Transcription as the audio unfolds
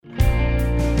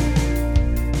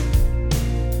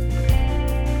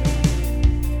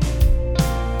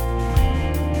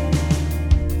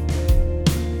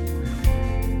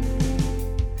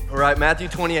right, Matthew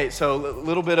 28. So a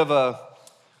little bit of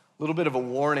a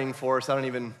warning for us. I don't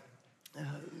even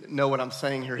know what I'm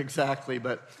saying here exactly,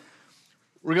 but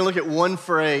we're going to look at one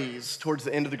phrase towards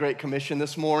the end of the Great Commission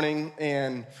this morning,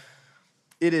 and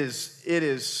it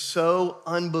is so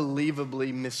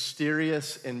unbelievably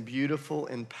mysterious and beautiful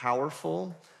and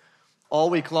powerful. All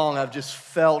week long, I've just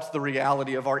felt the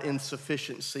reality of our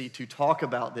insufficiency to talk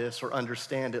about this or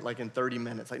understand it like in 30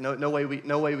 minutes. Like no way we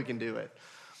can do it.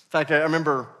 In fact, I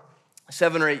remember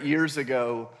 7 or 8 years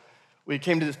ago, we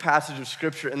came to this passage of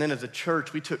scripture, and then as a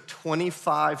church, we took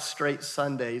 25 straight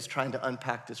Sundays trying to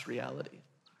unpack this reality.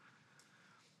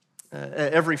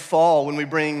 Every fall, when we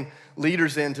bring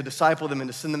leaders in to disciple them and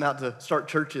to send them out to start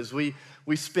churches, we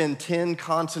spend 10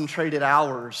 concentrated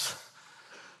hours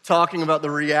talking about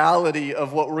the reality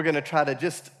of what we're gonna try to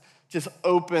just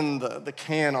open the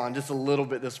can on just a little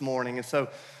bit this morning. And so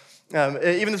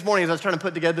even this morning, as I was trying to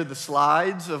put together the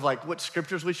slides of like what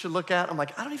scriptures we should look at, I'm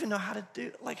like, I don't even know how to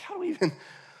do, like how do we even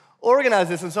organize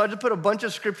this? And so I just put a bunch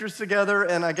of scriptures together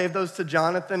and I gave those to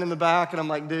Jonathan in the back, and I'm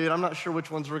like, dude, I'm not sure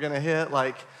which ones we're gonna hit.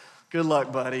 Like, good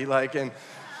luck, buddy. Like, and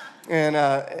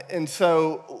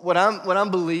so what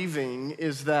I'm believing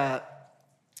is that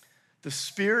the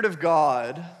Spirit of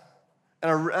God,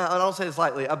 and I don't say this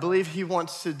lightly, I believe He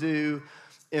wants to do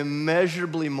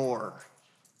immeasurably more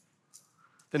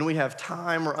than we have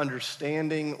time or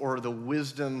understanding or the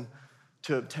wisdom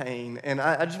to obtain. And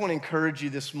I just want to encourage you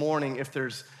this morning, if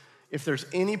there's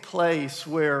any place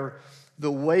where the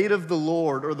weight of the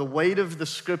Lord or the weight of the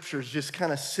scriptures just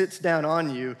kind of sits down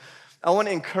on you, I want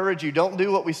to encourage you, don't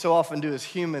do what we so often do as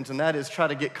humans, and that is try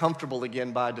to get comfortable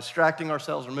again by distracting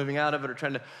ourselves or moving out of it or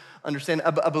trying to understand.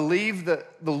 I believe that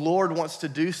the Lord wants to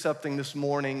do something this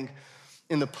morning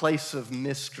in the place of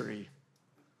mystery.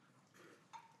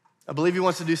 I believe He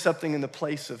wants to do something in the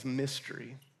place of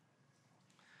mystery.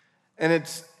 And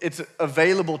it's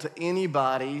available to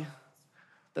anybody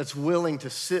that's willing to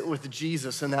sit with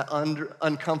Jesus in that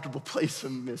uncomfortable place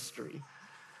of mystery.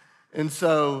 And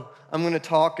so I'm gonna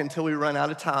talk until we run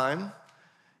out of time,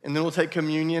 and then we'll take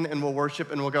communion and we'll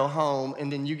worship and we'll go home,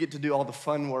 and then you get to do all the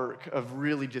fun work of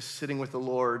really just sitting with the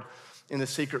Lord in the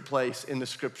secret place in the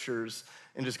scriptures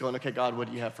and just going, okay, God, what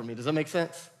do you have for me? Does that make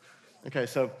sense? Okay,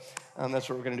 so that's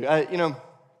what we're gonna do.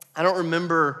 I don't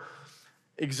remember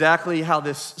exactly how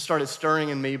this started stirring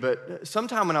in me, but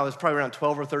sometime when I was probably around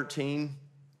 12 or 13,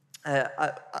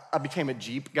 I became a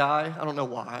Jeep guy. I don't know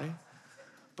why,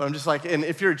 but I'm just like, and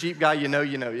if you're a Jeep guy, you know,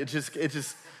 it's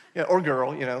just, or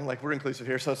girl, like we're inclusive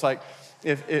here. So it's like,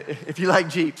 if you like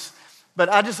Jeeps, but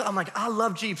I'm like, I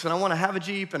love Jeeps and I wanna have a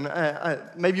Jeep, and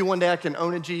maybe one day I can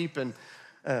own a Jeep and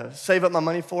save up my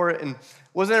money for it, and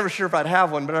wasn't ever sure if I'd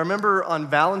have one. But I remember on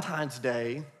Valentine's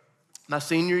Day, my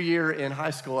senior year in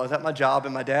high school, I was at my job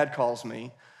and my dad calls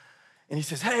me and he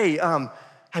says, hey,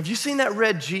 have you seen that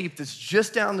red Jeep that's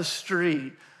just down the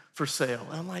street for sale?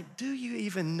 And I'm like, do you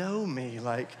even know me?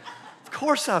 Like, of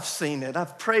course I've seen it.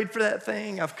 I've prayed for that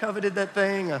thing. I've coveted that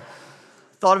thing. I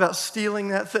thought about stealing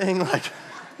that thing. Like,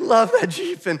 love that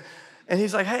Jeep. And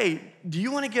he's like, hey, do you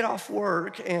want to get off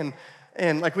work? And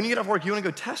like when you get off work, you want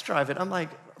to go test drive it? I'm like,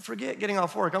 forget getting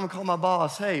off work. I'm gonna call my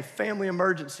boss. Hey, family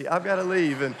emergency. I've got to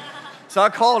leave. And so I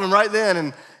called him right then,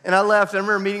 and I left. And I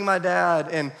remember meeting my dad,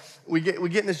 and we get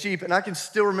in this Jeep, and I can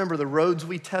still remember the roads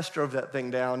we test drove that thing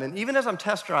down. And even as I'm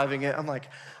test driving it, I'm like,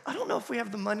 I don't know if we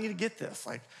have the money to get this.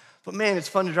 Like, but man, it's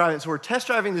fun to drive it. So we're test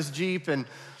driving this Jeep, and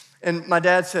my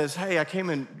dad says, hey, I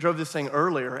came and drove this thing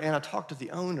earlier, and I talked to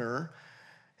the owner,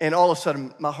 and all of a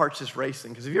sudden, my heart's just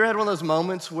racing. Because have you ever had one of those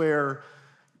moments where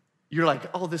you're like,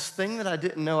 oh, this thing that I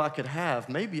didn't know I could have,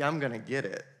 maybe I'm gonna get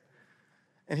it.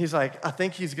 And he's like, I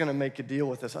think he's gonna make a deal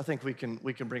with us. I think we can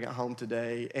bring it home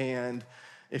today. And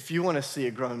if you wanna see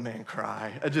a grown man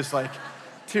cry, I just like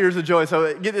tears of joy.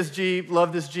 So get this Jeep,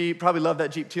 love this Jeep, probably love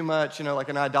that Jeep too much, like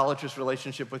an idolatrous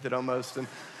relationship with it almost. And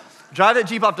drive that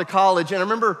Jeep off to college. And I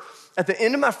remember at the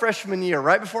end of my freshman year,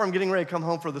 right before I'm getting ready to come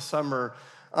home for the summer,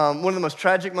 one of the most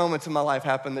tragic moments in my life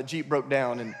happened. The Jeep broke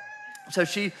down. And so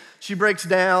she breaks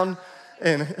down,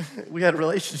 and we had a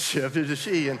relationship, it was a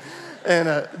she,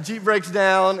 and Jeep breaks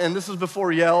down, and this was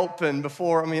before Yelp and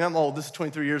before, I'm old, this is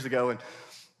 23 years ago,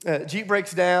 and Jeep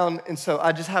breaks down, and so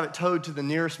I just have it towed to the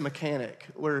nearest mechanic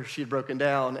where she had broken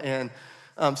down, and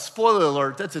spoiler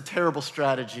alert, that's a terrible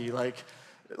strategy, like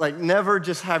never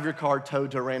just have your car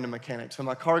towed to a random mechanic. So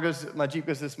my Jeep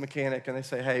goes to this mechanic, and they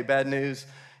say, hey, bad news,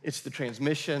 it's the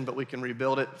transmission, but we can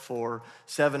rebuild it for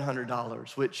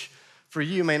 $700, which for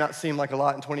you may not seem like a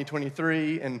lot in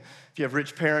 2023, and if you have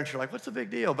rich parents, you're like, what's the big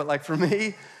deal? But like for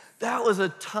me, that was a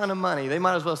ton of money. They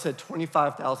might as well have said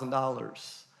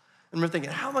 $25,000. And we're thinking,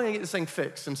 how am I gonna get this thing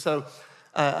fixed? And so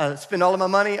I spend all of my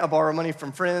money. I borrow money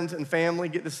from friends and family,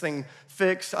 get this thing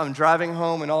fixed. I'm driving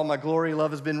home, and all my glory,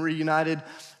 love has been reunited.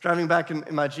 Driving back in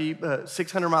my Jeep,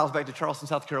 600 miles back to Charleston,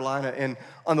 South Carolina, and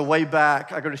on the way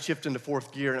back, I go to shift into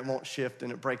fourth gear, and it won't shift,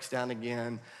 and it breaks down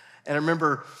again. And I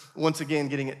remember, once again,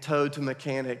 getting it towed to a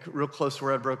mechanic real close to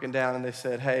where I'd broken down, and they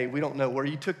said, hey, we don't know where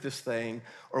you took this thing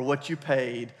or what you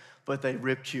paid, but they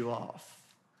ripped you off.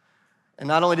 And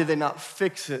not only did they not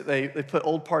fix it, they put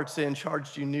old parts in,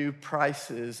 charged you new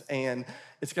prices, and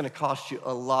it's gonna cost you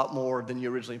a lot more than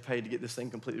you originally paid to get this thing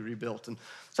completely rebuilt. And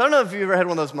so I don't know if you've ever had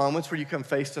one of those moments where you come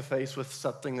face to face with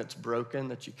something that's broken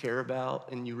that you care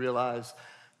about, and you realize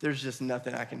there's just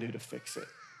nothing I can do to fix it.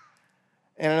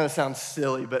 And I know it sounds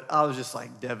silly, but I was just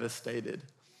like devastated.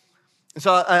 And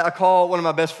so I call one of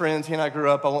my best friends. He and I grew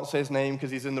up. I won't say his name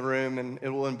because he's in the room and it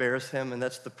will embarrass him, and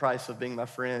that's the price of being my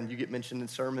friend. You get mentioned in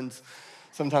sermons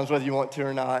sometimes whether you want to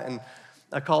or not. And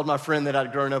I called my friend that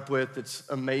I'd grown up with that's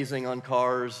amazing on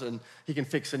cars, and he can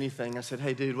fix anything. I said,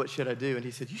 hey, dude, what should I do? And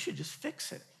he said, you should just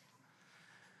fix it.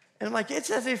 And I'm like, it's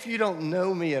as if you don't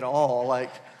know me at all.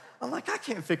 I'm like, I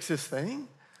can't fix this thing.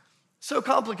 So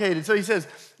complicated. So he says,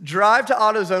 drive to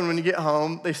AutoZone when you get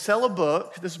home. They sell a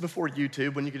book. This is before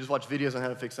YouTube, when you could just watch videos on how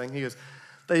to fix things. He goes,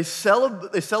 they sell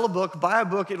a book, buy a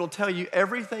book. It'll tell you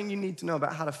everything you need to know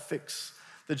about how to fix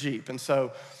the Jeep. And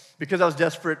so because I was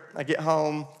desperate, I get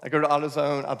home, I go to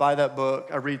AutoZone, I buy that book,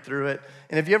 I read through it.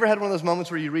 And have you ever had one of those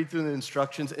moments where you read through the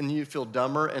instructions and you feel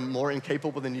dumber and more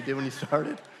incapable than you did when you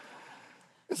started?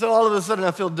 And so all of a sudden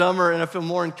I feel dumber and I feel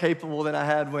more incapable than I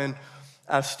had when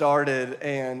I started.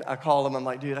 And I call him, I'm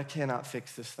like, dude, I cannot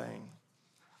fix this thing.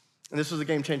 And this was a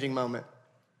game-changing moment.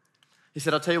 He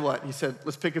said, I'll tell you what. He said,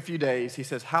 let's pick a few days. He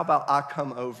says, how about I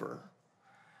come over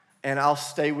and I'll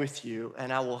stay with you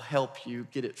and I will help you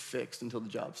get it fixed until the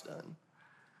job's done.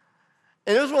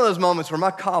 And it was one of those moments where my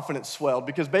confidence swelled,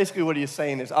 because basically what he is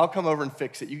saying is, I'll come over and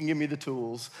fix it. You can give me the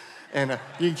tools and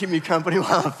you can keep me company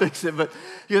while I fix it. But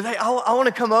he goes, hey, I want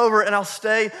to come over and I'll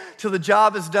stay till the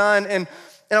job is done. And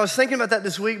I was thinking about that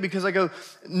this week, because I go,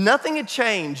 nothing had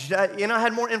changed. I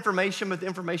had more information, but the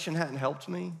information hadn't helped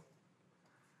me.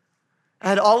 I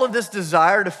had all of this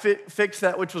desire to fix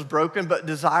that which was broken, but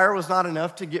desire was not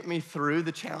enough to get me through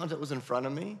the challenge that was in front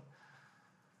of me.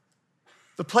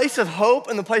 The place of hope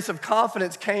and the place of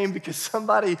confidence came because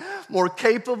somebody more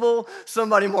capable,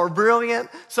 somebody more brilliant,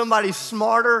 somebody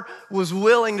smarter was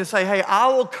willing to say, hey, I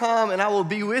will come and I will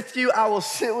be with you, I will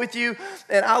sit with you,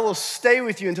 and I will stay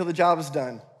with you until the job is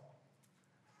done.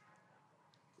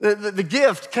 The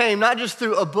gift came not just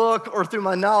through a book or through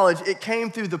my knowledge, it came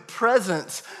through the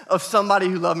presence of somebody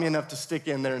who loved me enough to stick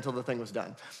in there until the thing was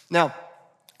done. Now,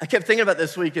 I kept thinking about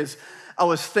this week as I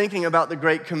was thinking about the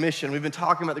Great Commission. We've been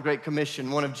talking about the Great Commission,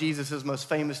 one of Jesus' most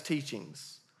famous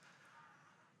teachings.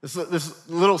 This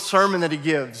little sermon that he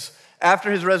gives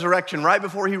after his resurrection, right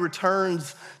before he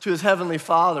returns to his heavenly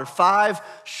Father. 5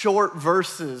 short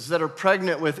verses that are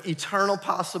pregnant with eternal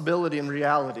possibility and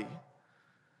reality.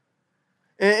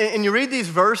 And you read these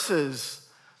verses,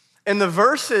 and the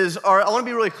verses are, I want to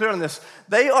be really clear on this,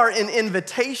 they are an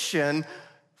invitation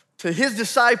to his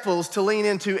disciples to lean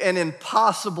into an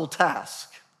impossible task.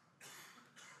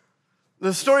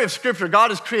 The story of Scripture,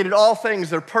 God has created all things,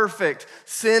 they're perfect.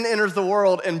 Sin enters the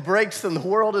world and breaks them. The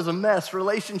world is a mess.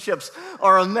 Relationships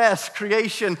are a mess.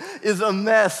 Creation is a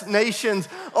mess. Nations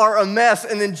are a mess.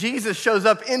 And then Jesus shows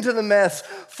up into the mess,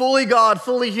 fully God,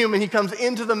 fully human. He comes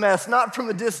into the mess, not from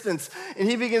a distance, and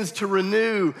he begins to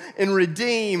renew and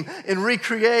redeem and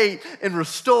recreate and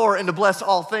restore and to bless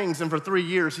all things. And for 3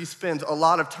 years, he spends a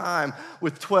lot of time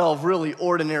with 12 really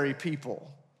ordinary people.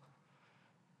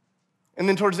 And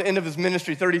then towards the end of his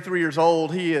ministry, 33 years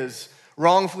old, he is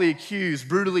wrongfully accused,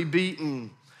 brutally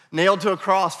beaten, nailed to a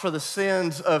cross for the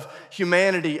sins of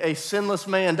humanity. A sinless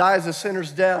man dies a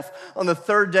sinner's death. On the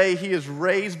 3rd day, he is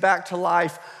raised back to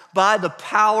life by the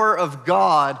power of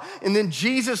God. And then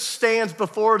Jesus stands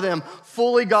before them,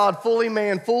 fully God, fully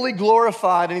man, fully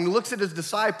glorified. And he looks at his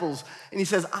disciples and he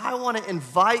says, I want to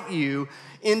invite you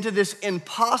into this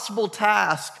impossible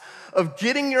task of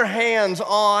getting your hands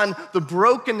on the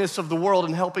brokenness of the world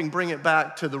and helping bring it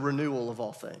back to the renewal of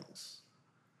all things.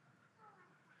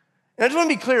 And I just want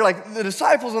to be clear, like the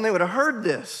disciples, when they would have heard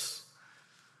this,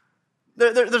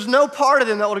 there's no part of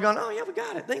them that would have gone, oh yeah, we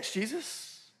got it. Thanks,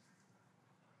 Jesus.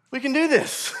 We can do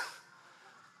this.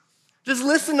 Just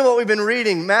listen to what we've been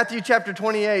reading. Matthew chapter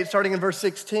 28, starting in verse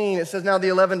 16, it says, now the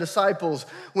 11 disciples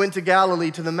went to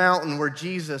Galilee to the mountain where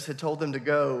Jesus had told them to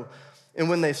go. And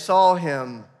when they saw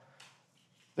him,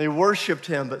 They worshiped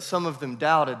him, but some of them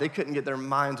doubted. They couldn't get their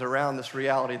minds around this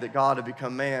reality that God had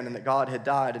become man and that God had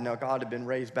died and now God had been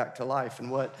raised back to life. And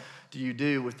what do you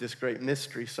do with this great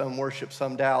mystery? Some worship,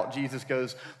 some doubt. Jesus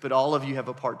goes, but all of you have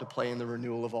a part to play in the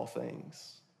renewal of all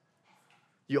things.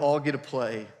 You all get to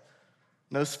play.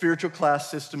 No spiritual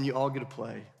class system, you all get to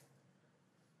play.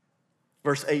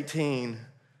 Verse 18,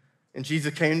 and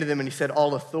Jesus came to them and he said,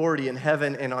 all authority in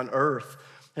heaven and on earth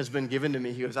has been given to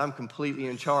me. He goes, I'm completely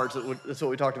in charge. That's what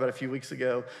we talked about a few weeks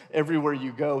ago. Everywhere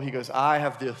you go, he goes, I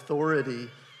have the authority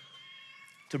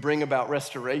to bring about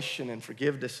restoration and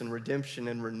forgiveness and redemption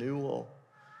and renewal.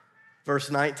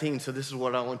 Verse 19, so this is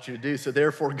what I want you to do. So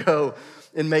therefore go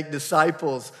and make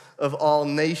disciples of all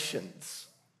nations.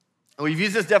 And we've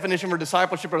used this definition for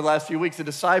discipleship over the last few weeks. A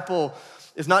disciple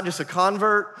is not just a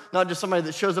convert, not just somebody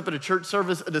that shows up at a church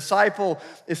service. A disciple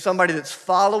is somebody that's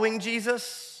following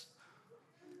Jesus,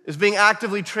 is being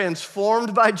actively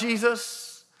transformed by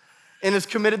Jesus, and has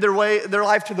committed their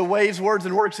life to the ways, words,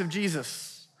 and works of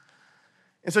Jesus.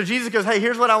 And so Jesus goes, hey,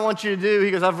 here's what I want you to do. He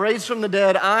goes, I've raised from the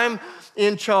dead. I'm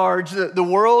in charge. The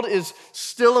world is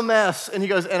still a mess. And he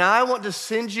goes, and I want to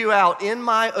send you out in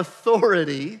my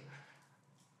authority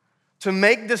to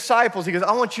make disciples. He goes,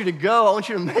 I want you to go. I want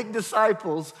you to make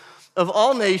disciples of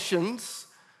all nations.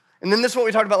 And then this is what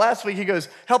we talked about last week. He goes,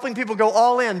 helping people go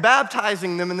all in,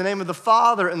 baptizing them in the name of the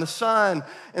Father and the Son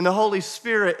and the Holy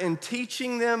Spirit, and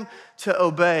teaching them to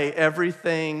obey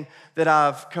everything that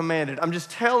I've commanded. I'm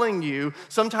just telling you,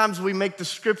 sometimes we make the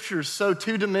scriptures so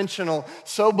two-dimensional,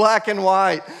 so black and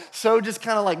white, so just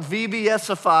kind of like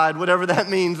VBS-ified, whatever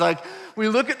that means. Like, we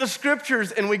look at the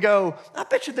scriptures and we go, I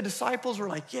bet you the disciples were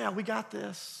like, yeah, we got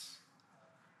this.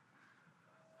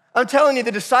 I'm telling you,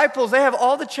 the disciples, they have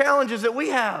all the challenges that we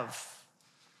have.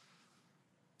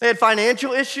 They had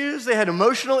financial issues, they had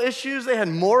emotional issues, they had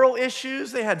moral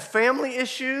issues, they had family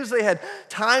issues, they had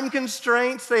time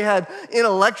constraints, they had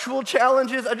intellectual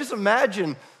challenges. I just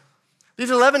imagine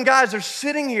these 11 guys are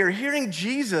sitting here hearing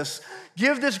Jesus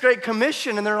give this great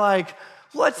commission, and they're like,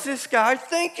 what's this guy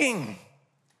thinking?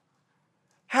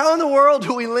 How in the world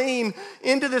do we lean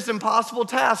into this impossible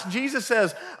task? Jesus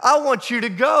says, I want you to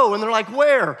go. And they're like,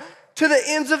 where? To the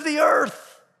ends of the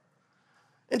earth.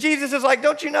 And Jesus is like,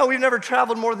 don't you know we've never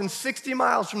traveled more than 60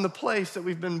 miles from the place that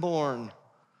we've been born?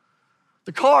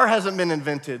 The car hasn't been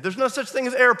invented. There's no such thing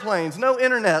as airplanes, no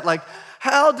internet. Like,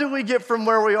 how do we get from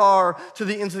where we are to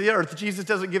the ends of the earth? Jesus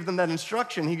doesn't give them that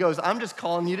instruction. He goes, I'm just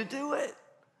calling you to do it.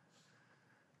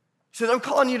 He says, I'm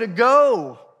calling you to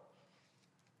go.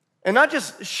 And not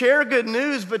just share good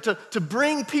news, but to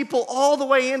bring people all the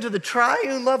way into the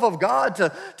triune love of God,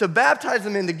 to baptize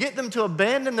them in, to get them to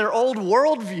abandon their old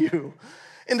worldview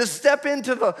and to step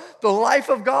into the life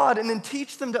of God and then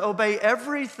teach them to obey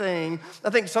everything. I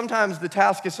think sometimes the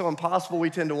task is so impossible, we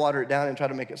tend to water it down and try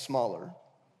to make it smaller.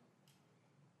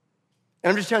 And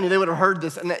I'm just telling you, they would have heard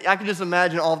this, and I can just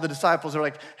imagine all of the disciples are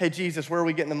like, hey, Jesus, where are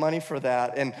we getting the money for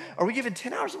that? And are we giving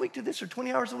 10 hours a week to this or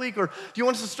 20 hours a week? Or do you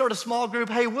want us to start a small group?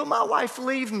 Hey, will my wife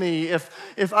leave me if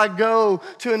I go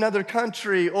to another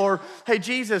country? Or, hey,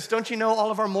 Jesus, don't you know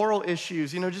all of our moral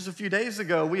issues? You know, just a few days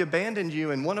ago, we abandoned you,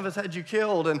 and one of us had you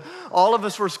killed, and all of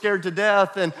us were scared to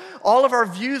death, and all of our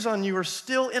views on you are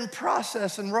still in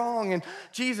process and wrong. And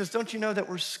Jesus, don't you know that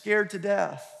we're scared to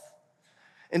death?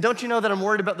 And don't you know that I'm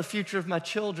worried about the future of my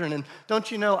children? And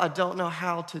don't you know I don't know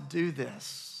how to do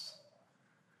this?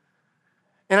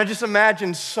 And I just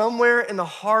imagine somewhere in the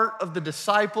heart of the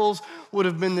disciples would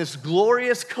have been this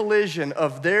glorious collision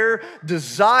of their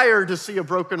desire to see a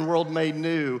broken world made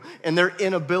new and their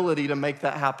inability to make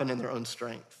that happen in their own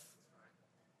strength.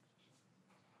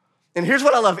 And here's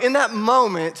what I love. In that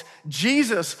moment,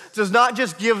 Jesus does not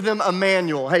just give them a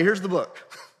manual. Hey, here's the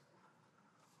book.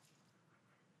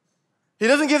 He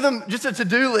doesn't give them just a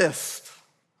to-do list.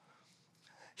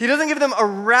 He doesn't give them a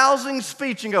rousing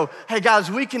speech and go, hey guys,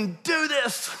 we can do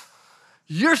this.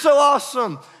 You're so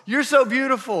awesome. You're so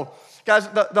beautiful. Guys,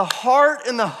 the heart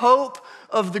and the hope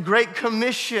of the Great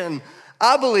Commission,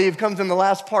 I believe, comes in the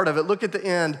last part of it. Look at the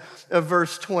end of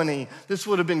verse 20. This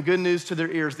would have been good news to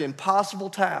their ears. The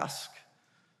impossible task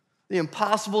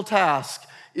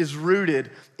is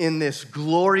rooted in this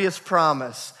glorious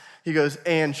promise. He goes,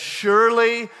 and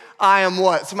surely I am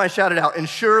what? Somebody shout it out. And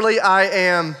surely I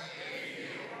am.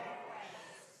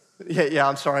 Yeah,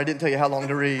 I'm sorry. I didn't tell you how long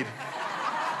to read.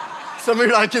 Some of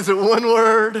you are like, is it one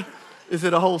word? Is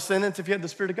it a whole sentence? If you had the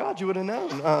Spirit of God, you would have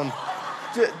known.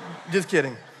 Just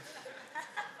kidding.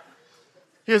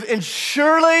 He goes, and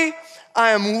surely I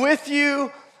am with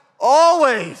you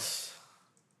always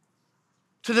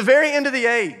to the very end of the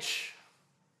age.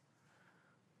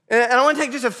 And I want to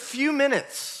take just a few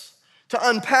minutes to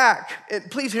unpack.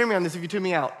 Please hear me on this if you tune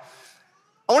me out.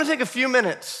 I want to take a few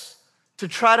minutes to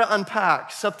try to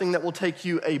unpack something that will take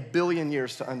you 1 billion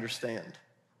years to understand.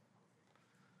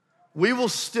 We will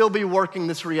still be working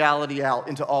this reality out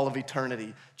into all of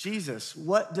eternity. Jesus,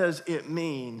 what does it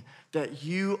mean that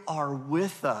you are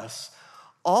with us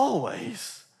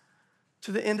always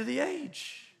to the end of the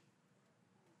age?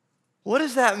 What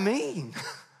does that mean?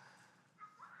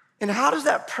 And how does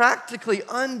that practically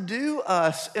undo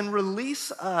us and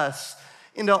release us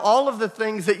into all of the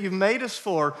things that you've made us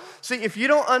for? See, if you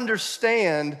don't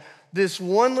understand this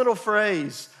one little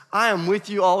phrase, I am with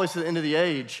you always to the end of the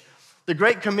age, the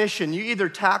Great Commission, you either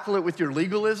tackle it with your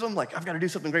legalism, like I've got to do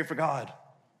something great for God,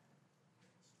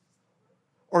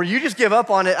 or you just give up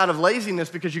on it out of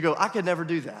laziness because you go, I could never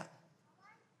do that.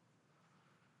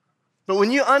 But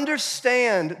when you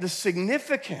understand the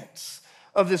significance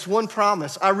of this one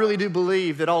promise, I really do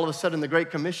believe that all of a sudden the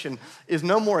Great Commission is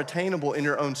no more attainable in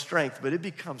your own strength, but it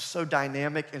becomes so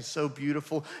dynamic and so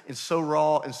beautiful and so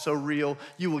raw and so real.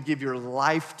 You will give your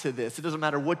life to this. It doesn't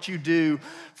matter what you do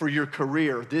for your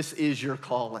career. This is your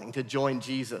calling, to join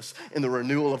Jesus in the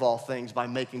renewal of all things by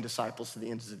making disciples to the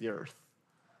ends of the earth.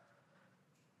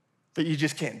 But you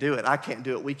just can't do it. I can't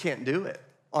do it. We can't do it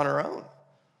on our own.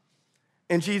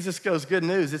 And Jesus goes, good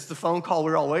news, it's the phone call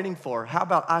we're all waiting for. How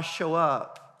about I show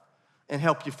up and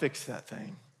help you fix that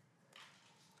thing?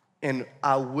 And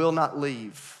I will not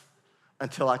leave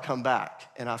until I come back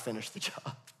and I finish the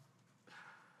job.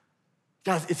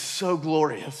 Guys, it's so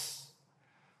glorious.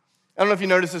 I don't know if you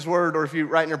notice this word or if you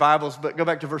write in your Bibles, but go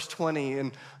back to verse 20,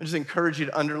 and I just encourage you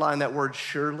to underline that word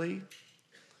surely.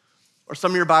 Or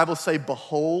some of your Bibles say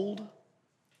behold.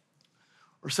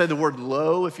 Or say the word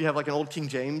lo if you have like an old King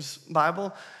James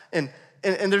Bible. And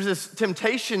there's this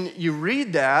temptation, you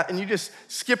read that and you just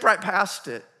skip right past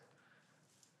it.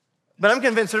 But I'm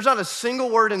convinced there's not a single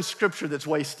word in Scripture that's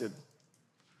wasted.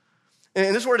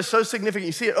 And this word is so significant.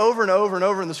 You see it over and over and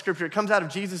over in the Scripture. It comes out of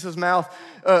Jesus' mouth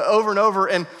over and over.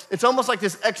 And it's almost like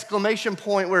this exclamation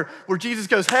point where Jesus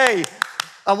goes, hey,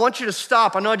 I want you to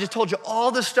stop. I know I just told you all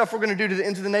this stuff we're going to do to the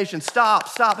ends of the nation. Stop.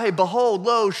 Hey, behold,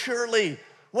 lo, surely,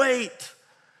 wait.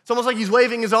 It's almost like he's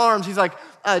waving his arms. He's like,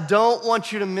 I don't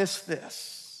want you to miss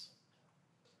this.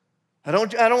 I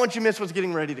don't want you to miss what's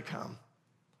getting ready to come.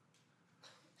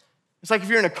 It's like if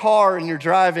you're in a car and you're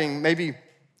driving, maybe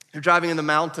you're driving in the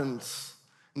mountains.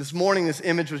 And this morning, this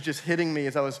image was just hitting me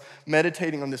as I was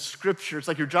meditating on this scripture. It's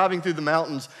like you're driving through the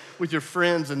mountains with your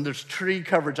friends and there's tree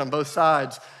coverage on both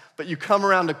sides, but you come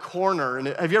around a corner. And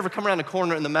have you ever come around a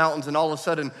corner in the mountains and all of a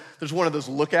sudden there's one of those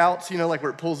lookouts, you know, like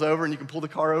where it pulls over and you can pull the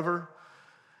car over?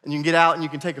 And you can get out and you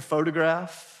can take a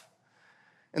photograph.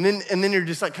 And then you're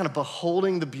just like kind of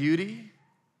beholding the beauty.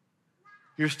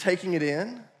 You're just taking it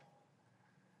in.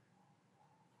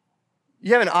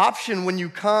 You have an option when you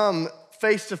come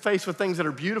face to face with things that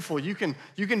are beautiful. You can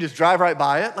just drive right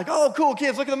by it. Like, oh, cool,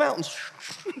 kids, look at the mountains.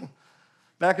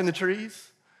 Back in the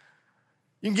trees.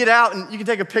 You can get out and you can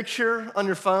take a picture on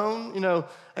your phone. You know,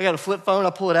 I got a flip phone,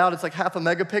 I pull it out, it's like 0.5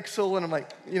 megapixel, and I'm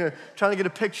like, trying to get a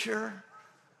picture.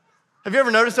 Have you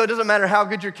ever noticed, though, it doesn't matter how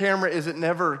good your camera is, it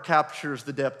never captures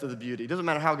the depth of the beauty. It doesn't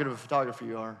matter how good of a photographer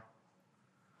you are.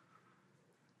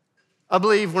 I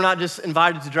believe we're not just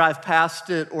invited to drive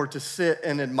past it or to sit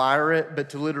and admire it,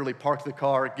 but to literally park the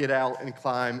car, get out, and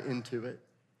climb into it,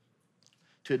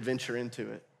 to adventure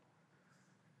into it.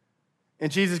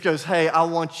 And Jesus goes, hey, I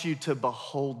want you to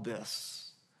behold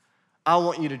this. I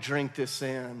want you to drink this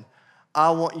in. I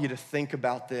want you to think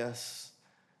about this.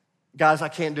 Guys, I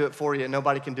can't do it for you.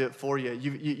 Nobody can do it for you.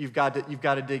 You've got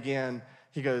to dig in.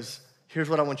 He goes, here's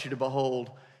what I want you to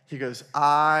behold. He goes,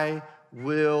 I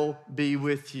will be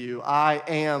with you. I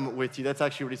am with you. That's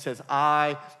actually what he says.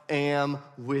 I am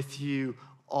with you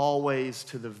always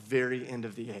to the very end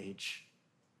of the age.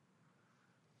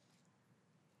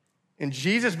 And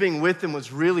Jesus being with them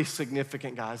was really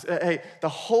significant, guys. Hey, the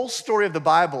whole story of the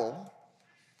Bible,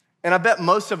 and I bet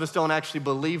most of us don't actually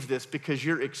believe this because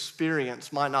your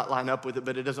experience might not line up with it,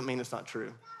 but it doesn't mean it's not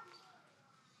true.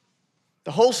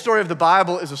 The whole story of the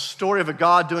Bible is a story of a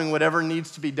God doing whatever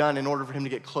needs to be done in order for him to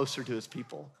get closer to his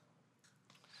people.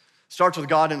 It starts with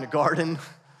God in the garden,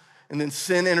 and then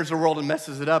sin enters the world and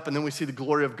messes it up, and then we see the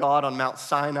glory of God on Mount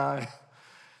Sinai.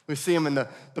 We see him in the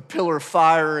pillar of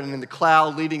fire and in the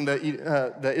cloud leading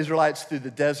the Israelites through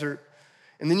the desert.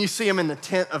 And then you see him in the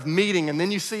tent of meeting, and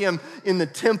then you see him in the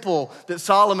temple that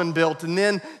Solomon built, and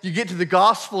then you get to the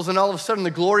Gospels, and all of a sudden the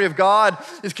glory of God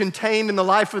is contained in the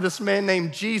life of this man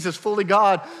named Jesus, fully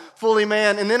God, fully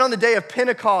man. And then on the day of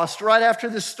Pentecost, right after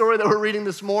this story that we're reading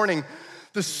this morning,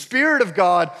 The Spirit of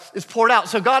God is poured out.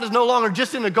 So God is no longer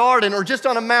just in the garden or just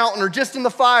on a mountain or just in the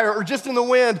fire or just in the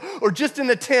wind or just in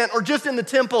the tent or just in the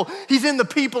temple. He's in the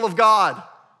people of God.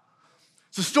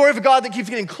 It's a story of a God that keeps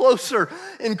getting closer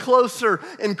and closer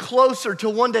and closer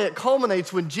till one day it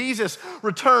culminates when Jesus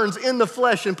returns in the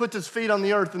flesh and puts his feet on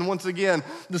the earth. And once again,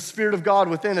 the Spirit of God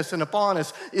within us and upon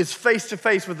us is face to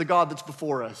face with the God that's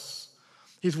before us.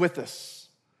 He's with us.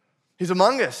 He's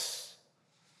among us.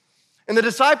 And the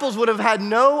disciples would have had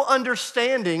no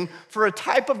understanding for a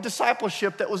type of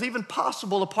discipleship that was even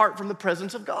possible apart from the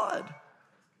presence of God.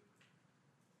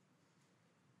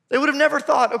 They would have never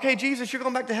thought, okay, Jesus, you're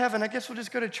going back to heaven. I guess we'll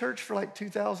just go to church for like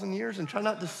 2,000 years and try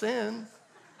not to sin.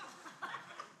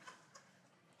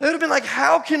 They would have been like,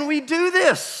 how can we do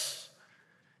this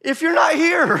if you're not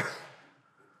here?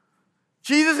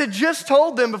 Jesus had just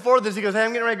told them before this, he goes, hey,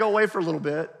 I'm getting ready to go away for a little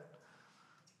bit,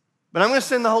 but I'm going to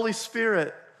send the Holy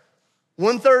Spirit.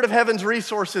 1/3 of heaven's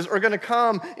resources are going to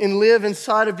come and live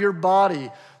inside of your body.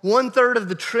 1/3 of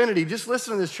the Trinity, just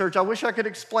listen to this, church. I wish I could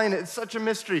explain it. It's such a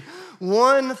mystery.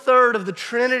 1/3 of the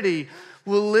Trinity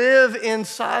will live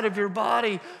inside of your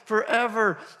body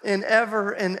forever and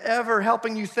ever and ever,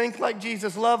 helping you think like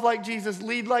Jesus, love like Jesus,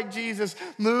 lead like Jesus,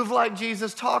 move like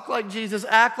Jesus, talk like Jesus,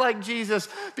 act like Jesus,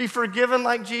 be forgiven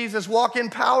like Jesus, walk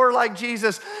in power like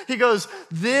Jesus. He goes,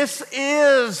 this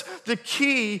is the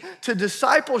key to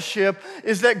discipleship,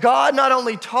 is that God not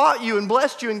only taught you and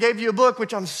blessed you and gave you a book,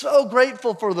 which I'm so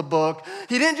grateful for the book.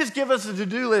 He didn't just give us a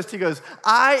to-do list. He goes,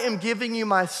 I am giving you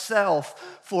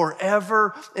myself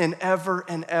forever and ever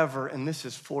and ever, and this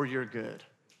is for your good.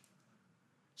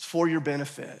 It's for your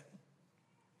benefit.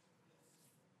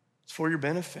 It's for your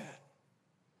benefit.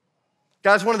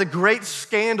 Guys, one of the great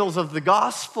scandals of the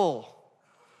gospel,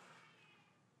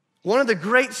 one of the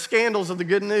great scandals of the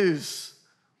good news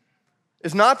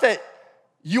is not that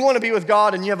you want to be with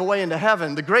God and you have a way into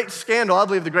heaven. The great scandal, I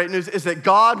believe the great news, is that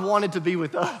God wanted to be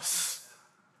with us.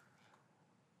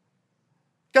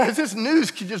 Guys, this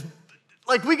news could just,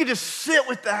 we could just sit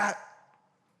with that.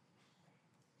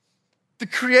 The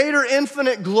creator,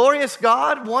 infinite, glorious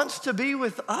God wants to be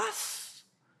with us.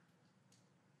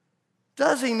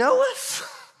 Does he know us?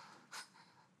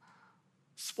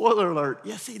 Spoiler alert,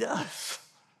 yes, he does.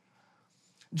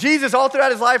 Jesus, all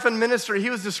throughout his life and ministry, he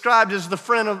was described as the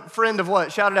friend of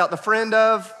what? Shout it out, the friend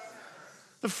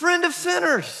of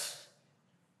sinners.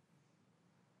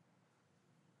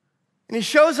 And he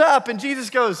shows up and Jesus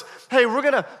goes, hey, we're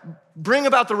gonna bring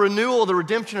about the renewal, the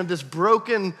redemption of this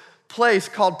broken place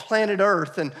called planet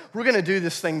Earth, and we're gonna do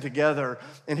this thing together.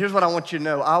 And here's what I want you to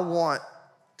know, I want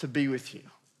to be with you.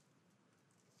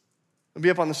 It'll be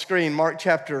up on the screen, Mark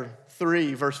chapter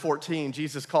 3, verse 14,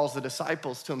 Jesus calls the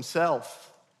disciples to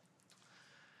himself.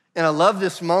 And I love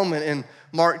this moment in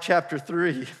Mark chapter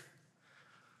 3. It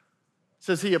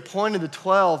says he appointed the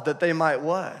 12 that they might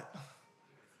what?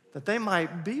 That they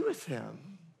might be with him.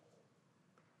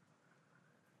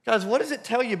 Guys, what does it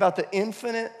tell you about the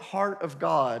infinite heart of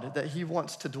God that he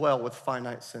wants to dwell with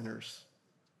finite sinners?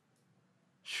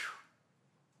 Whew.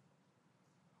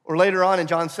 Or later on in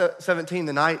John 17,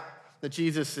 the night that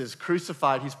Jesus is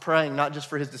crucified, he's praying not just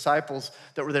for his disciples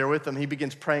that were there with him, he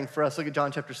begins praying for us. Look at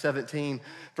John chapter 17,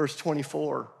 verse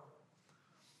 24.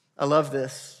 I love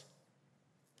this.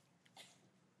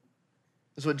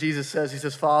 This is what Jesus says. He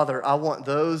says, Father, I want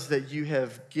those that you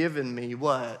have given me,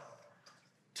 what?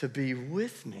 To be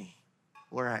with me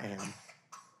where I am.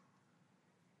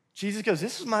 Jesus goes,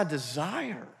 this is my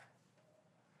desire.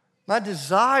 My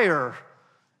desire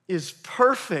is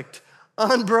perfect,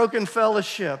 unbroken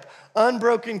fellowship,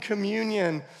 unbroken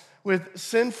communion with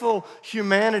sinful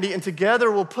humanity, and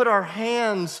together we'll put our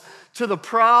hands to the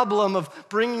problem of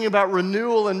bringing about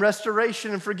renewal and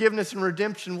restoration and forgiveness and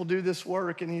redemption. We'll do this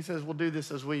work, and he says we'll do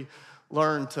this as we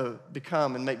learn to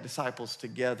become and make disciples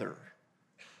together.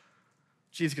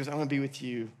 Jesus goes, I want to be with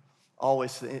you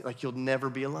always, like you'll never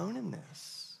be alone in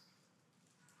this.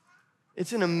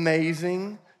 It's an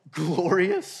amazing,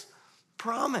 glorious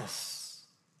promise.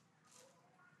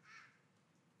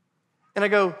 And I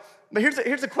go, but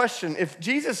here's the question. If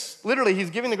Jesus, literally, he's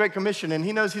giving the Great Commission and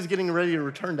he knows he's getting ready to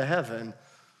return to heaven,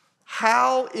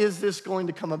 how is this going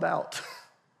to come about?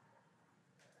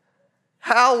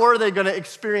 How were they going to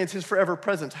experience his forever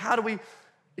presence? How do we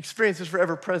experience his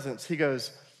forever presence? He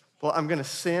goes, well, I'm going to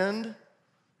send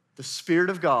the Spirit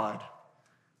of God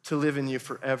to live in you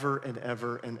forever and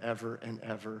ever and ever and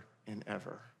ever and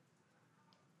ever.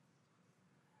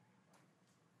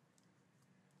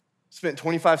 Spent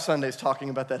 25 Sundays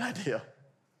talking about that idea.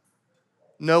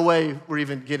 No way we're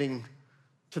even getting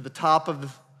to the top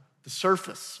of the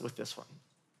surface with this one.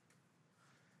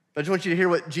 But I just want you to hear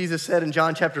what Jesus said in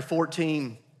John chapter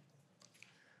 14.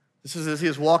 This is as he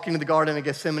was walking to the Garden of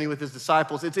Gethsemane with his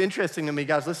disciples. It's interesting to me,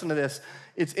 guys, listen to this.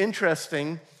 It's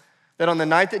interesting that on the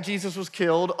night that Jesus was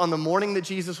killed, on the morning that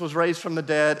Jesus was raised from the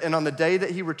dead, and on the day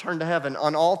that he returned to heaven,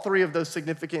 on all three of those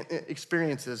significant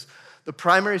experiences, the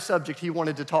primary subject he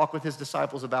wanted to talk with his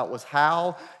disciples about was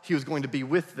how he was going to be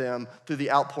with them through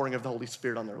the outpouring of the Holy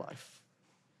Spirit on their life.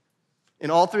 In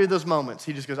all three of those moments,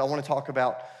 he just goes, I want to talk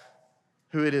about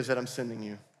who it is that I'm sending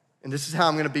you. And this is how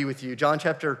I'm going to be with you. John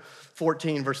chapter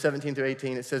 14, verse 17 through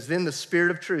 18, it says, then the Spirit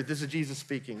of truth, this is Jesus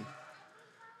speaking.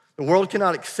 The world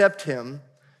cannot accept him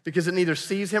because it neither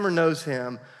sees him or knows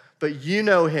him, but you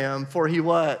know him, for he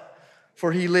what?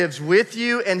 For he lives with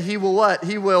you and he will what?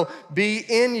 He will be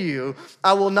in you.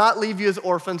 I will not leave you as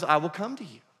orphans, I will come to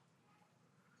you.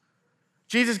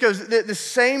 Jesus goes, the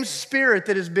same Spirit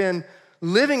that has been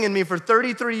living in me for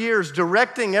 33 years,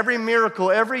 directing every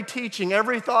miracle, every teaching,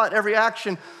 every thought, every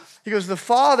action. He goes, the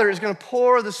Father is going to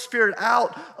pour the Spirit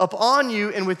out upon you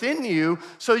and within you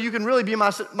so you can really be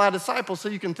my disciple, so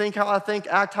you can think how I think,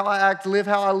 act how I act, live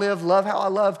how I live, love how I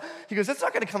love. He goes, that's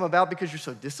not going to come about because you're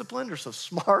so disciplined or so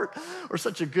smart or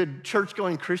such a good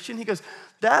church-going Christian. He goes,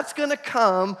 that's going to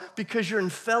come because you're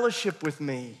in fellowship with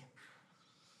me.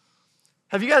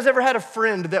 Have you guys ever had a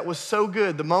friend that was so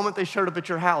good the moment they showed up at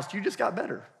your house, you just got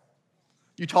better?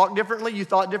 You talked differently, you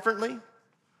thought differently.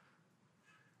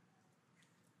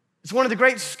 It's one of the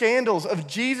great scandals of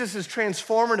Jesus'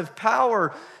 transformative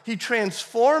power. He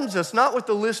transforms us not with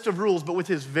the list of rules, but with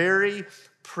his very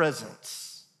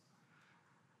presence.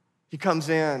 He comes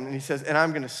in and he says, and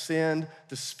I'm going to send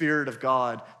the Spirit of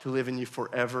God to live in you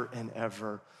forever and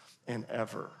ever and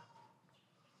ever.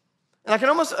 And I can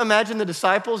almost imagine the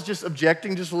disciples just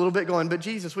objecting just a little bit, going, but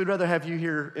Jesus, we'd rather have you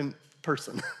here in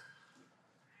person.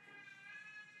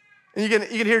 And you can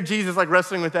hear Jesus like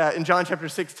wrestling with that in John chapter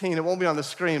 16. It won't be on the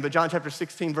screen, but John chapter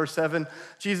 16, verse 7,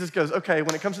 Jesus goes, okay,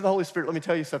 when it comes to the Holy Spirit, let me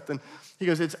tell you something. He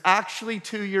goes, it's actually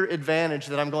to your advantage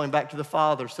that I'm going back to the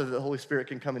Father so that the Holy Spirit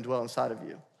can come and dwell inside of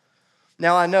you.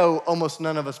 Now, I know almost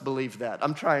none of us believe that.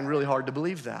 I'm trying really hard to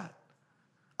believe that.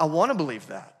 I want to believe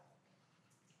that.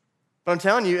 But I'm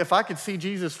telling you, if I could see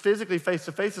Jesus physically face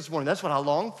to face this morning, that's what I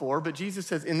long for. But Jesus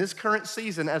says, in this current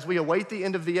season, as we await the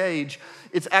end of the age,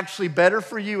 it's actually better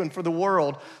for you and for the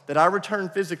world that I return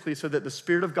physically so that the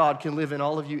Spirit of God can live in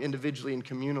all of you individually and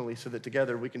communally so that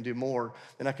together we can do more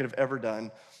than I could have ever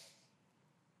done.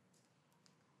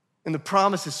 And the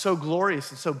promise is so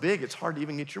glorious and so big, it's hard to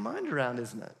even get your mind around,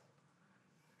 isn't it?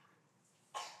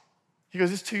 He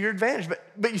goes, it's to your advantage.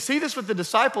 But you see this with the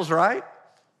disciples, right?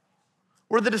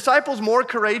 Were the disciples more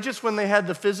courageous when they had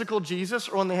the physical Jesus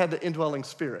or when they had the indwelling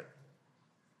Spirit?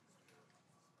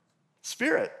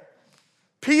 Spirit.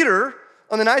 Peter,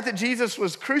 on the night that Jesus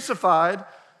was crucified,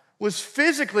 was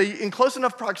physically in close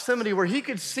enough proximity where he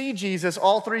could see Jesus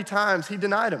all three times. He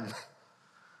denied him.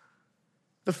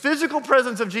 The physical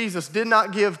presence of Jesus did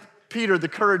not give Peter the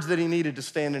courage that he needed to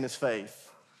stand in his faith.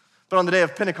 But on the day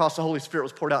of Pentecost, the Holy Spirit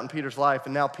was poured out in Peter's life,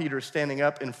 and now Peter is standing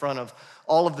up in front of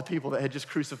all of the people that had just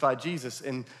crucified Jesus,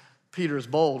 and Peter is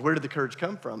bold. Where did the courage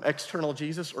come from? External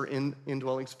Jesus or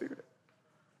indwelling Spirit?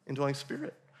 Indwelling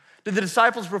Spirit. Did the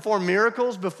disciples perform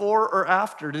miracles before or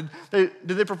after? Did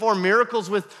they perform miracles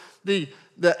with the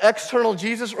external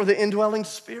Jesus or the indwelling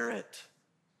Spirit?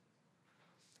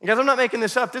 And guys, I'm not making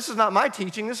this up. This is not my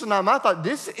teaching. This is not my thought.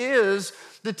 This is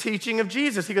the teaching of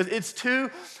Jesus. He goes, it's to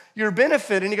your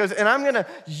benefit. And he goes, and I'm going to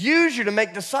use you to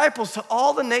make disciples to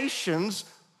all the nations,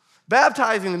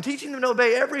 baptizing them, teaching them to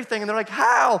obey everything. And they're like,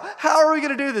 how? How are we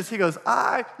going to do this? He goes,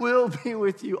 I will be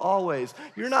with you always.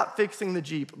 You're not fixing the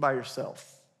Jeep by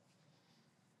yourself.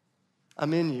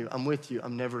 I'm in you. I'm with you.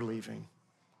 I'm never leaving.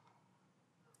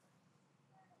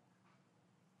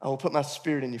 I will put my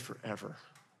Spirit in you forever.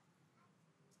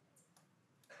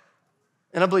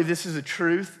 And I believe this is a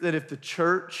truth that if the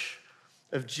church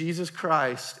of Jesus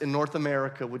Christ in North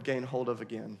America would gain hold of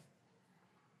again.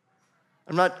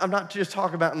 I'm not just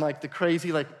talking about in like the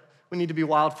crazy, like we need to be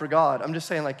wild for God. I'm just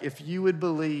saying like if you would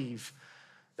believe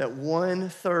that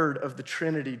 1/3 of the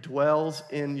Trinity dwells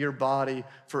in your body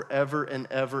forever and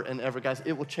ever and ever. Guys,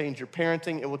 it will change your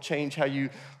parenting. It will change how you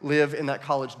live in that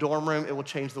college dorm room. It will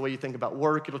change the way you think about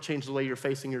work. It'll change the way you're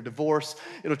facing your divorce.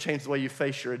 It'll change the way you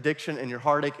face your addiction and your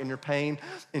heartache and your pain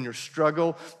and your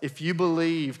struggle. If you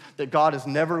believe that God has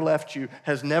never left you,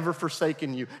 has never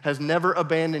forsaken you, has never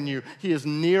abandoned you, He is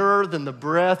nearer than the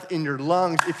breath in your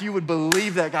lungs. If you would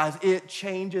believe that, guys, it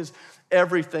changes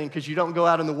everything, because you don't go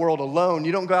out in the world alone.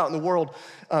 You don't go out in the world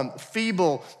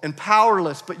feeble and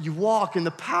powerless, but you walk in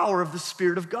the power of the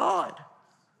Spirit of God,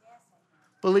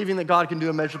 believing that God can do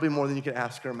immeasurably more than you can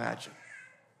ask or imagine.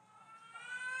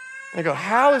 And I go,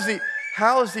 how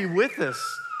is he with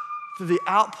us through the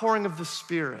outpouring of the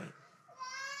Spirit?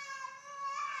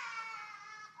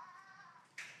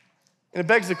 And it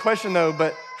begs the question though,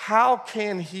 but how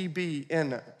can he be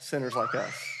in sinners like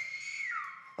us?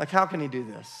 Like, how can he do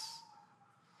this?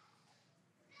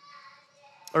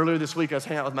 Earlier this week, I was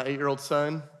hanging out with my 8-year-old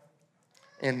son,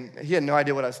 and he had no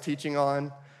idea what I was teaching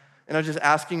on. And I was just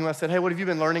asking him, I said, hey, what have you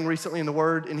been learning recently in the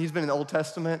Word? And he's been in the Old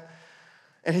Testament.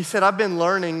 And he said, I've been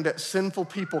learning that sinful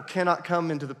people cannot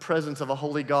come into the presence of a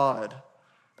holy God.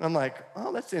 And I'm like,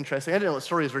 oh, that's interesting. I didn't know what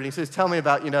story he was reading. He says, tell me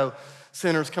about,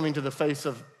 sinners coming to the face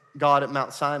of God at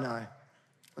Mount Sinai.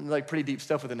 And like pretty deep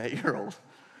stuff with an 8-year-old.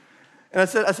 And I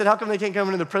said, how come they can't come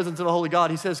into the presence of a holy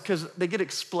God? He says, because they get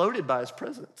exploded by his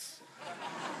presence.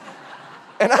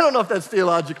 And I don't know if that's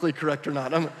theologically correct or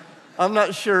not. I'm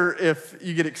not sure if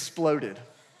you get exploded.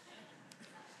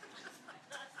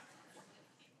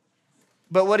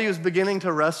 But what he was beginning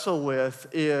to wrestle with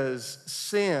is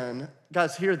sin.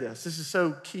 Guys, hear this. This is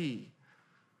so key.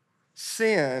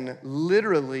 Sin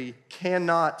literally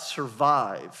cannot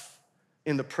survive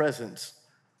in the presence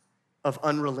of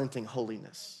unrelenting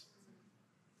holiness.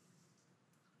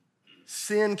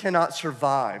 Sin cannot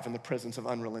survive in the presence of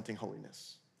unrelenting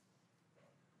holiness.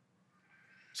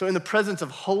 So in the presence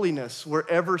of holiness,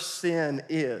 wherever sin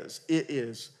is, it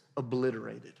is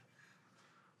obliterated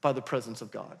by the presence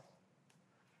of God.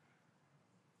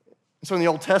 So in the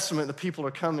Old Testament, the people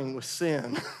are coming with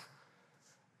sin,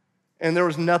 and there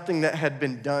was nothing that had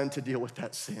been done to deal with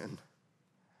that sin.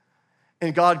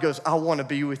 And God goes, I want to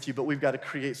be with you, but we've got to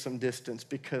create some distance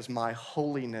because my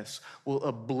holiness will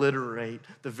obliterate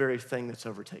the very thing that's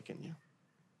overtaken you.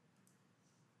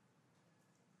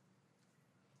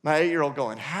 My 8-year-old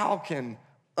going, how can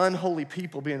unholy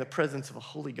people be in the presence of a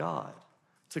holy God?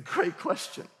 It's a great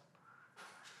question.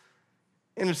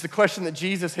 And it's the question that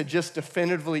Jesus had just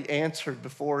definitively answered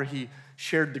before he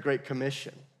shared the Great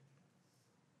Commission.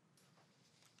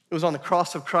 It was on the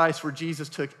cross of Christ where Jesus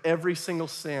took every single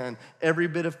sin, every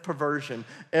bit of perversion,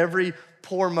 every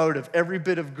poor motive, every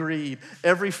bit of greed,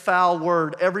 every foul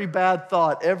word, every bad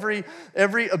thought, every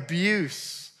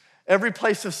abuse, every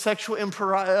place of sexual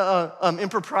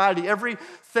impropriety,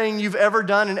 everything you've ever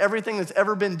done and everything that's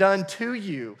ever been done to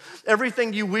you,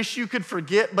 everything you wish you could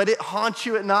forget, but it haunts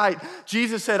you at night.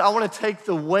 Jesus said, I want to take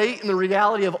the weight and the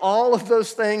reality of all of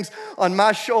those things on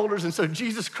my shoulders. And so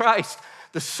Jesus Christ,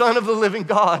 the Son of the living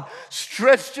God,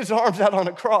 stretched his arms out on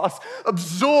a cross,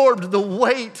 absorbed the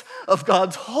weight of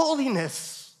God's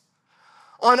holiness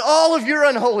on all of your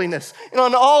unholiness and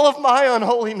on all of my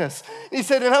unholiness. And he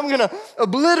said, and I'm gonna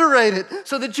obliterate it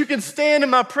so that you can stand in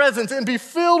my presence and be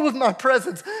filled with my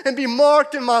presence and be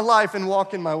marked in my life and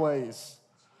walk in my ways.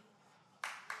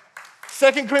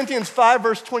 2 Corinthians 5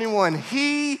 verse 21,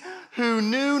 he who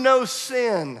knew no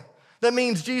sin. That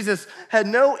means Jesus had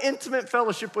no intimate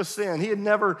fellowship with sin. He had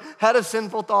never had a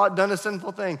sinful thought, done a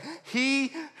sinful thing.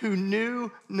 He who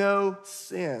knew no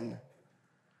sin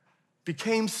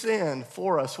became sin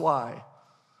for us. Why?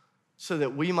 So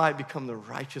that we might become the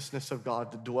righteousness of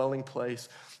God, the dwelling place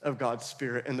of God's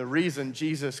Spirit. And the reason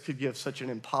Jesus could give such an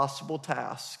impossible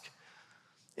task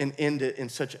and end it in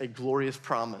such a glorious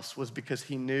promise was because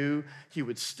he knew he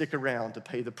would stick around to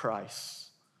pay the price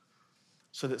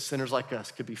so that sinners like us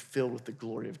could be filled with the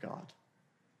glory of God.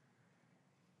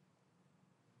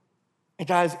 And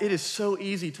guys, it is so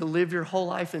easy to live your whole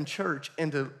life in church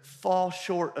and to fall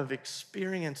short of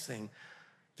experiencing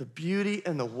the beauty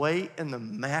and the weight and the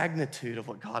magnitude of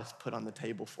what God has put on the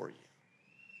table for you.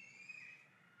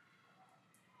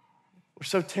 We're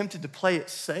so tempted to play it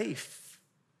safe,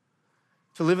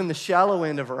 to live in the shallow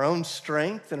end of our own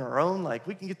strength and our own,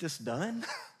 we can get this done.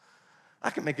 I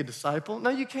can make a disciple.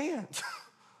 No, you can't.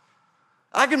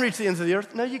 I can reach the ends of the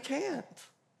earth. No, you can't.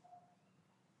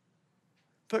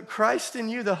 But Christ in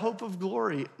you, the hope of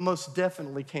glory, most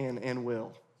definitely can and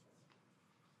will.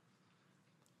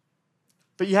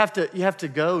 But you have to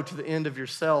go to the end of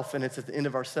yourself, and it's at the end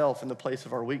of ourself, in the place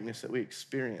of our weakness, that we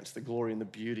experience the glory and the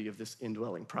beauty of this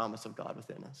indwelling promise of God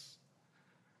within us.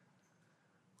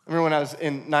 I remember when I was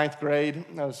in 9th grade,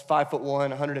 I was 5'1",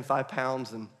 105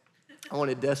 pounds, and I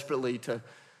wanted desperately to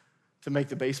make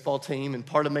the baseball team. And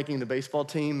part of making the baseball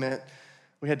team meant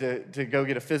we had to go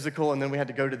get a physical, and then we had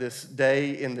to go to this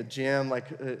day in the gym,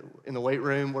 in the weight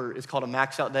room, where it's called a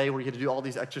max out day, where you had to do all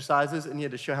these exercises, and you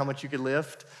had to show how much you could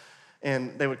lift.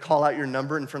 And they would call out your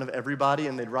number in front of everybody,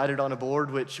 and they'd write it on a board,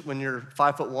 which when you're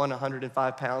 5'1",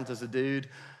 105 pounds as a dude,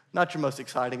 not your most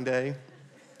exciting day.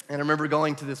 And I remember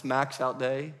going to this max out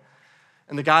day,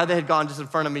 And the guy that had gone just in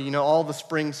front of me, all the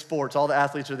spring sports, all the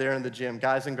athletes are there in the gym,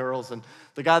 guys and girls. And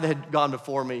the guy that had gone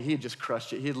before me, he had just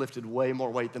crushed it. He had lifted way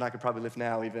more weight than I could probably lift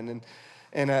now even.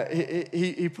 And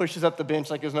he pushes up the bench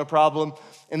like it was no problem.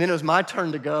 And then it was my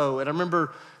turn to go. And I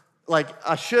remember,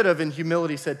 I should have in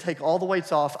humility said, take all the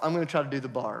weights off. I'm going to try to do the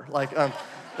bar.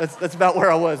 That's about where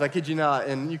I was. I kid you not.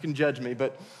 And you can judge me.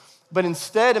 But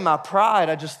instead, in my pride,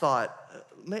 I just thought,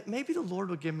 maybe the Lord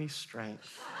would give me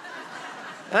strength.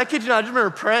 And I kid you not, I just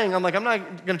remember praying. I'm like, I'm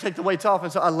not going to take the weights off.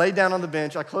 And so I laid down on the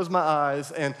bench. I closed my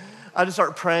eyes. And I just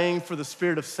start praying for the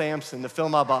spirit of Samson to fill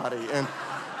my body.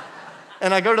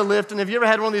 And I go to lift. And have you ever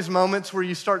had one of these moments where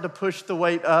you start to push the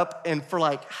weight up, and for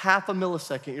half a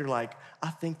millisecond, you're like,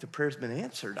 I think the prayer's been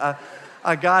answered.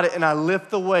 I got it. And I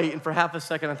lift the weight. And for half a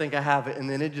second, I think I have it. And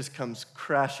then it just comes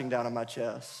crashing down on my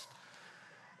chest.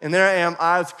 And there I am,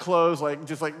 eyes closed,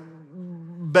 just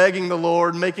begging the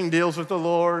Lord, making deals with the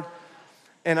Lord.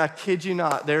 And I kid you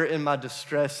not, there in my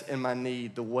distress and my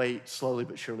need, the weight slowly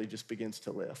but surely just begins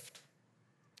to lift.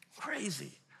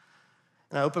 Crazy.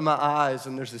 And I open my eyes,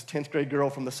 and there's this 10th grade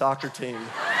girl from the soccer team.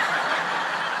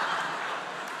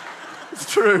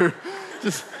 It's true.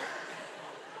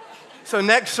 So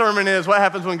next sermon is what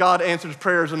happens when God answers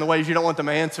prayers in the ways you don't want them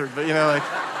answered. But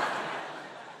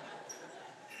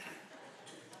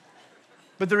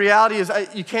But the reality is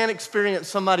you can't experience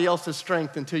somebody else's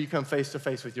strength until you come face to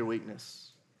face with your weakness.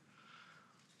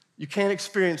 You can't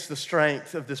experience the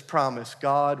strength of this promise,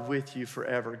 God with you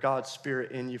forever, God's Spirit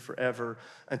in you forever,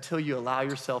 until you allow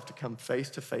yourself to come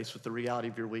face to face with the reality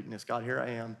of your weakness. God, here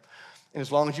I am. And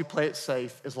as long as you play it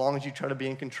safe, as long as you try to be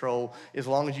in control, as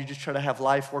long as you just try to have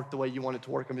life work the way you want it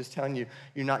to work, I'm just telling you,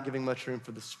 you're not giving much room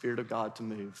for the Spirit of God to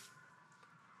move.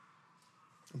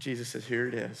 And Jesus says, here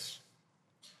it is.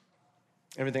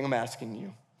 Everything I'm asking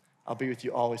you, I'll be with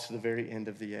you always to the very end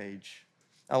of the age.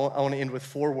 I want to end with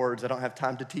 4 words. I don't have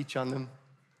time to teach on them,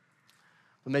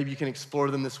 but maybe you can explore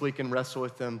them this week and wrestle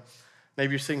with them.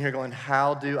 Maybe you're sitting here going,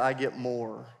 how do I get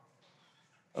more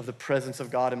of the presence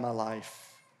of God in my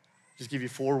life? Just give you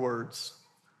 4 words.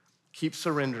 Keep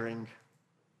surrendering,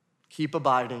 keep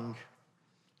abiding,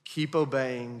 keep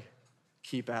obeying,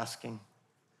 keep asking.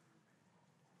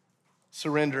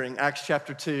 Surrendering, Acts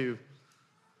chapter 2.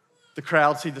 The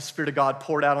crowd see the Spirit of God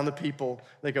poured out on the people.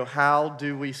 They go, how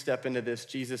do we step into this?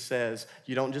 Jesus says,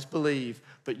 you don't just believe,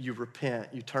 but you repent.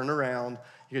 You turn around.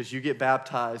 He goes, you get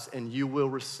baptized, and you will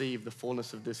receive the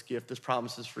fullness of this gift. This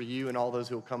promise is for you and all those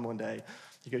who will come one day.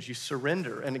 He goes, you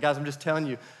surrender. And guys, I'm just telling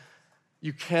you,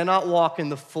 you cannot walk in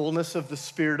the fullness of the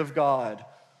Spirit of God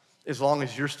as long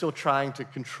as you're still trying to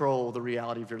control the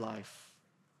reality of your life.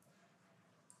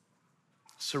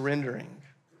 Surrendering.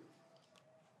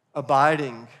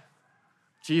 Abiding.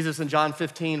 Jesus in John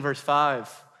 15, verse 5,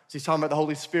 as he's talking about the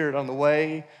Holy Spirit on the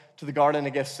way to the Garden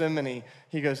of Gethsemane,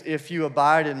 he goes, if you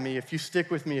abide in me, if you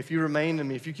stick with me, if you remain in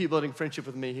me, if you keep building friendship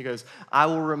with me, he goes, I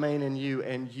will remain in you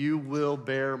and you will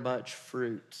bear much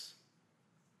fruit.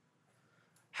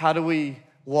 How do we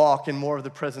walk in more of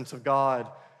the presence of God?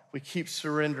 We keep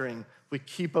surrendering. We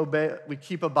keep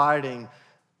abiding.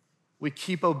 We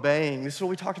keep obeying. This is what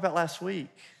we talked about last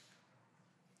week.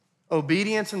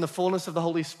 Obedience and the fullness of the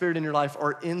Holy Spirit in your life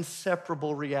are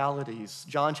inseparable realities.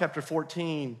 John chapter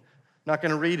 14, not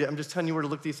gonna read it, I'm just telling you where to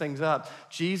look these things up.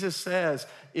 Jesus says,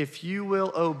 if you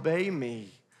will obey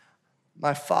me,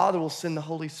 my Father will send the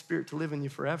Holy Spirit to live in you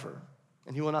forever,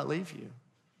 and he will not leave you.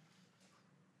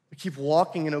 We keep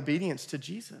walking in obedience to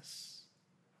Jesus,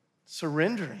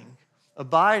 surrendering,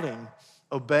 abiding,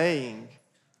 obeying,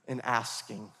 and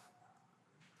asking.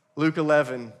 Luke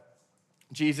 11,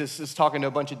 Jesus is talking to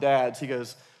a bunch of dads. He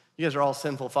goes, you guys are all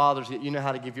sinful fathers, yet you know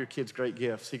how to give your kids great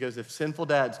gifts. He goes, if sinful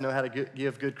dads know how to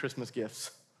give good Christmas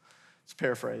gifts, it's a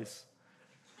paraphrase,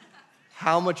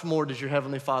 how much more does your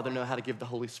Heavenly Father know how to give the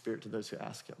Holy Spirit to those who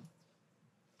ask him?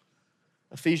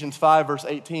 Ephesians 5, verse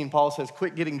 18, Paul says,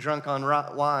 quit getting drunk on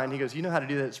wine. He goes, you know how to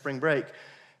do that at spring break.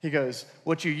 He goes,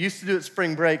 what you used to do at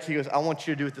spring break, he goes, I want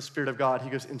you to do with the Spirit of God. He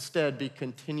goes, instead, be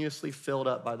continuously filled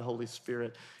up by the Holy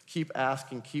Spirit. Keep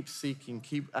asking, keep seeking,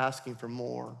 keep asking for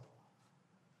more.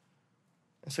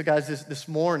 And so guys, this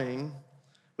morning,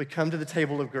 we come to the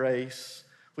table of grace,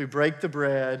 we break the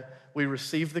bread, we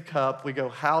receive the cup, we go,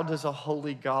 how does a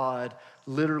holy God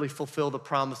literally fulfill the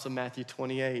promise of Matthew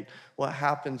 28? What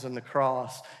happens in the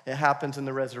cross? It happens in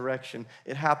the resurrection.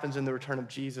 It happens in the return of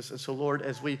Jesus. And so Lord,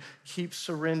 as we keep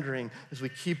surrendering, as we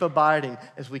keep abiding,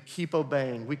 as we keep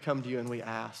obeying, we come to you and we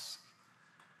ask.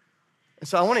 And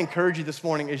so I want to encourage you this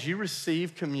morning, as you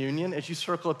receive communion, as you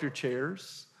circle up your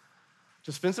chairs,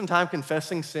 to spend some time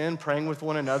confessing sin, praying with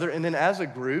one another, and then as a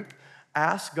group,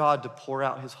 ask God to pour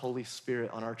out his Holy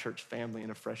Spirit on our church family in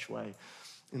a fresh way.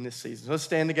 in this season. So let's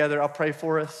stand together. I'll pray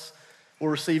for us.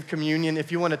 We'll receive communion.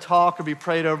 If you want to talk or be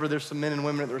prayed over, there's some men and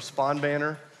women at the Respond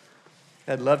banner.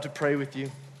 I'd love to pray with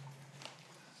you.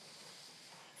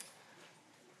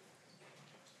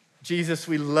 Jesus,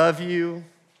 we love you.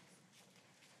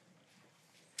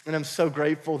 And I'm so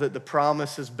grateful that the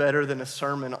promise is better than a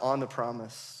sermon on the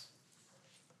promise.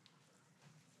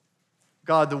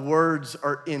 God, the words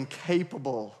are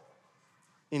incapable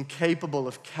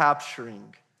of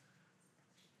capturing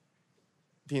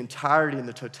the entirety and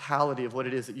the totality of what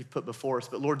it is that you've put before us.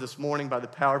 But Lord, this morning, by the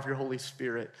power of your Holy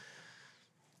Spirit,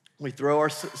 we throw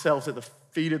ourselves at the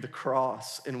feet of the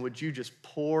cross, and would you just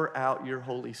pour out your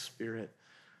Holy Spirit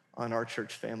on our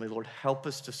church family. Lord, help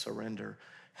us to surrender.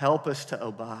 Help us to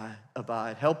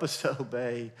abide. Help us to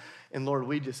obey. And Lord,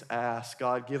 we just ask,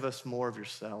 God, give us more of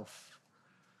yourself.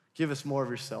 Give us more of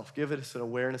yourself. Give us an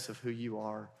awareness of who you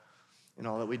are in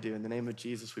all that we do. In the name of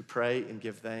Jesus, we pray and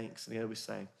give thanks. And together we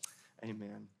say,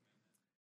 amen.